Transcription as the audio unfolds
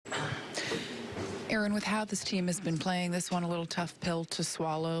Aaron, with how this team has been playing, this one a little tough pill to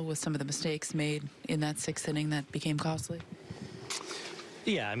swallow with some of the mistakes made in that sixth inning that became costly?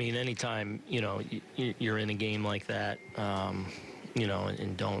 Yeah, I mean, anytime, you're in a game like that,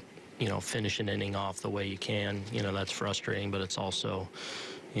 and don't, finish an inning off the way you can, that's frustrating, but it's also,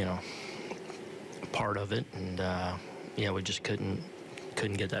 part of it. And, yeah, we just couldn't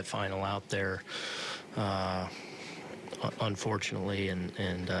get that final out there, unfortunately, and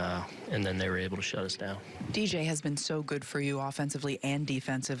then they were able to shut us down. DJ has been so good for you offensively and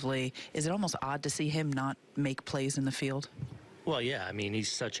defensively. Is it almost odd to see him not make plays in the field? Well, yeah, I mean,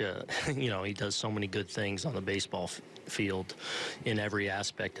 he's such a, he does so many good things on the baseball field in every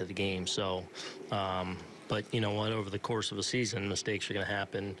aspect of the game. So, but you know what, over the course of a season, mistakes are going to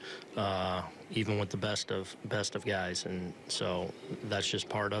happen, even with the best of guys. And so that's just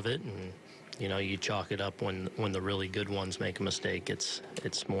part of it. And, you chalk it up when the really good ones make a mistake. It's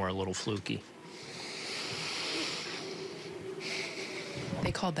more a little fluky.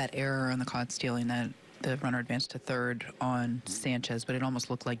 They called that error on the caught stealing that the runner advanced to third on Sanchez, but it almost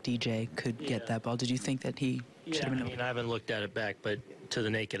looked like DJ could get that ball. Did you think that he should have been? I mean, I haven't looked at it back, but to the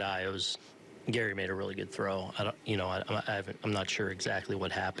naked eye, it was Gary made a really good throw. I don't, I'm not sure exactly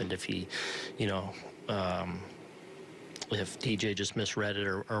what happened, if he, if DJ just misread it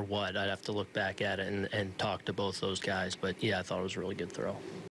or what. I'd have to look back at it and talk to both those guys. But yeah, I thought it was a really good throw.